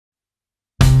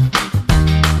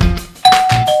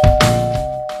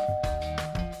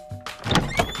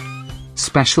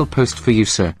special post for you,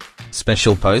 sir.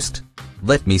 Special post?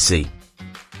 Let me see.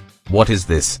 What is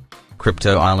this?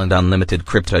 Crypto Island Unlimited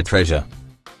Crypto Treasure.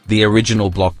 The original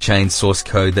blockchain source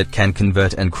code that can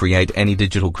convert and create any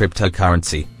digital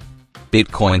cryptocurrency.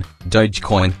 Bitcoin,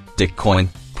 Dogecoin, Dickcoin,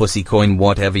 Pussycoin,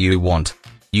 whatever you want.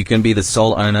 You can be the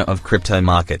sole owner of crypto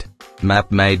market. Map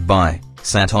made by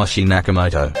Satoshi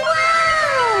Nakamoto.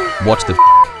 What the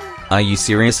f? Are you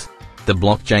serious? The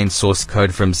blockchain source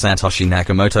code from Satoshi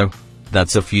Nakamoto?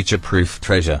 That's a future-proof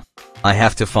treasure. I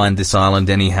have to find this island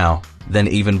anyhow, then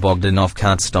even Bogdanoff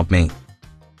can't stop me.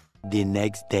 The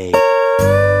next day.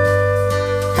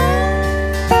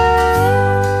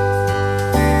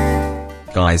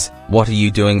 Guys, what are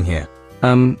you doing here?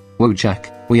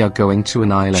 Wojak, we are going to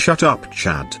an island. Shut up,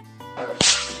 Chad.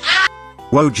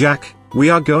 Wojak, we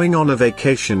are going on a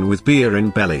vacation with beer in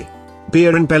belly.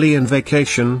 Beer in belly and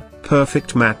vacation,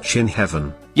 perfect match in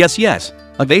heaven. Yes,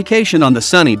 a vacation on the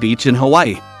sunny beach in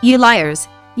Hawaii. You liars.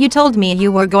 You told me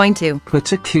you were going to.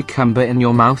 Put a cucumber in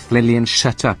your mouth, Lillian,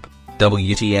 shut up.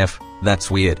 WTF, that's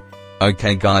weird.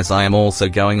 Okay guys, I am also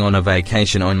going on a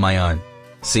vacation on my own.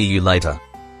 See you later.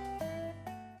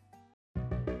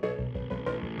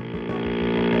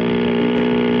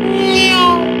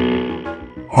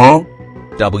 Huh?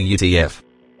 WTF.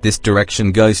 This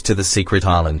direction goes to the secret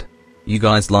island. You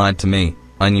guys lied to me,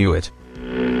 I knew it.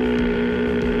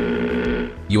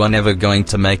 You are never going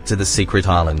to make to the secret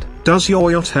island. Does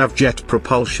your yacht have jet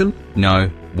propulsion? No,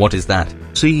 what is that?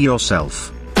 See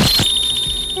yourself.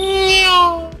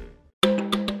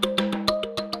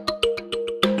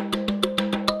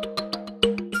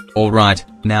 Alright,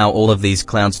 now all of these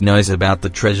clowns knows about the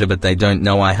treasure but they don't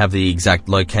know I have the exact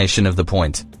location of the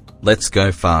point. Let's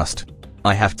go fast.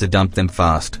 I have to dump them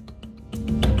fast.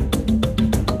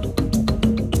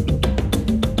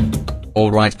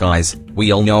 Alright guys,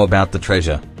 we all know about the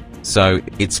treasure. So,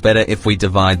 it's better if we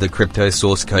divide the crypto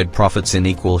source code profits in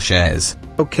equal shares.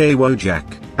 Okay Wojak,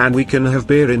 and we can have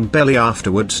beer in belly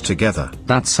afterwards together.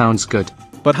 That sounds good.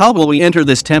 But how will we enter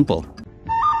this temple?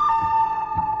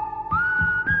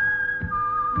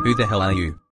 Who the hell are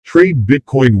you? Trade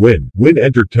Bitcoin win. Win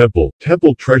enter temple.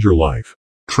 Temple treasure life.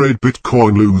 Trade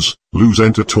Bitcoin lose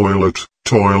enter toilet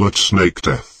snake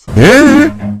death.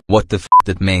 What the f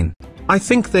that mean? I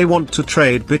think they want to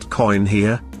trade Bitcoin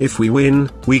here. If we win,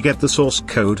 we get the source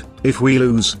code. If we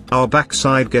lose, our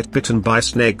backside get bitten by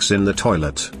snakes in the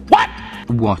toilet.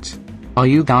 What? Are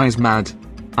you guys mad?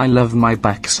 I love my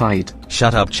backside.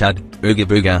 Shut up Chad, ooga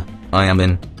booga, I am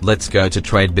in, let's go to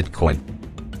trade Bitcoin.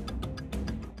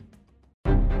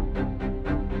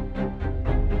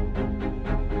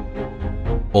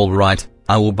 Alright,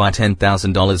 I will buy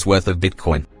 $10,000 worth of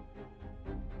Bitcoin.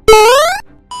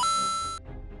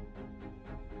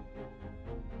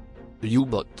 You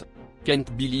bot.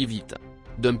 Can't believe it.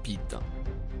 Dump it.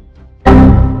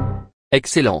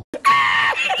 Excellent.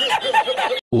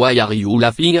 Why are you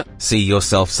laughing? See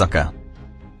yourself sucker.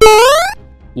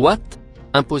 What?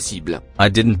 Impossible. I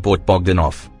didn't bought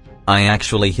Bogdanoff. I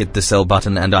actually hit the sell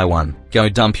button and I won. Go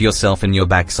dump yourself in your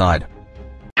backside.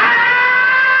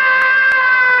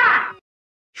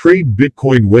 Trade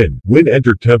Bitcoin win. Win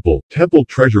enter temple. Temple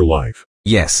treasure life.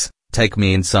 Yes, take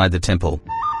me inside the temple.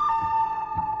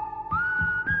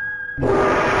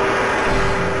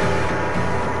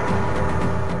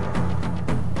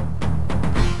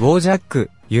 Wojak,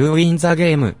 you win the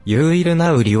game. You will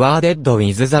now rewarded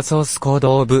with the source code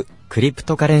of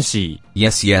cryptocurrency.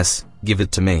 Yes, give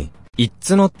it to me.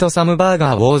 It's not some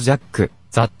burger Wojak,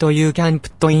 that you can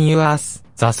put in yours.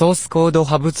 The source code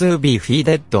have to be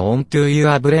fed onto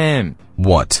your brain.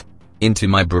 What? Into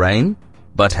my brain?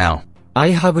 But how? I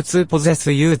have to possess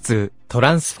you to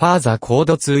transfer the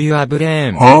code to your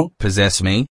brain. Huh? Possess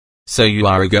me? So you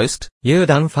are a ghost? You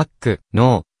don't fuck.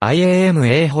 No, I am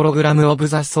a hologram of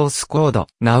the source code.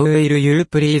 Now will you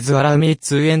please allow me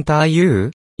to enter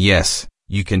you? Yes,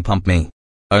 you can pump me.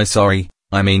 Oh sorry,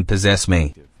 I mean possess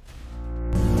me.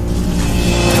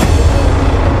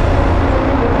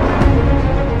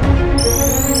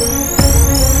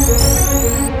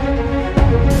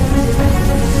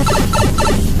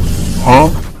 Huh?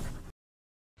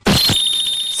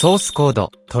 Source code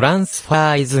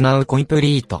transfer is now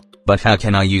complete. But how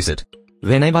can I use it?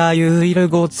 Whenever you will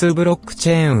go to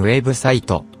blockchain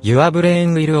website, your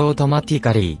brain will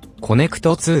automatically connect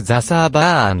to the server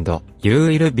and you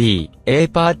will be a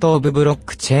part of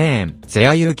blockchain.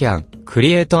 There you can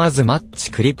create as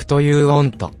much crypto you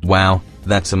want. Wow,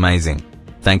 that's amazing.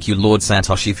 Thank you Lord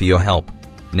Satoshi for your help.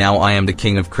 Now I am the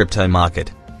king of crypto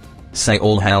market. Say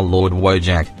all hail Lord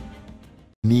Wojak.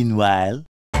 Meanwhile,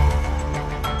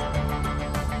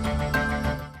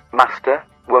 Master,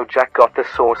 Wojak got the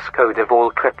source code of all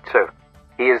crypto.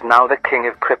 He is now the king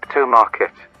of crypto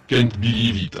market. Can't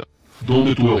believe it.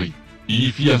 Don't worry.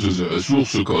 If he has the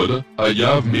source code, I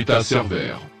have meta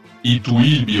server. It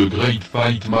will be a great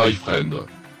fight, my friend.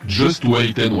 Just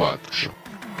wait and watch.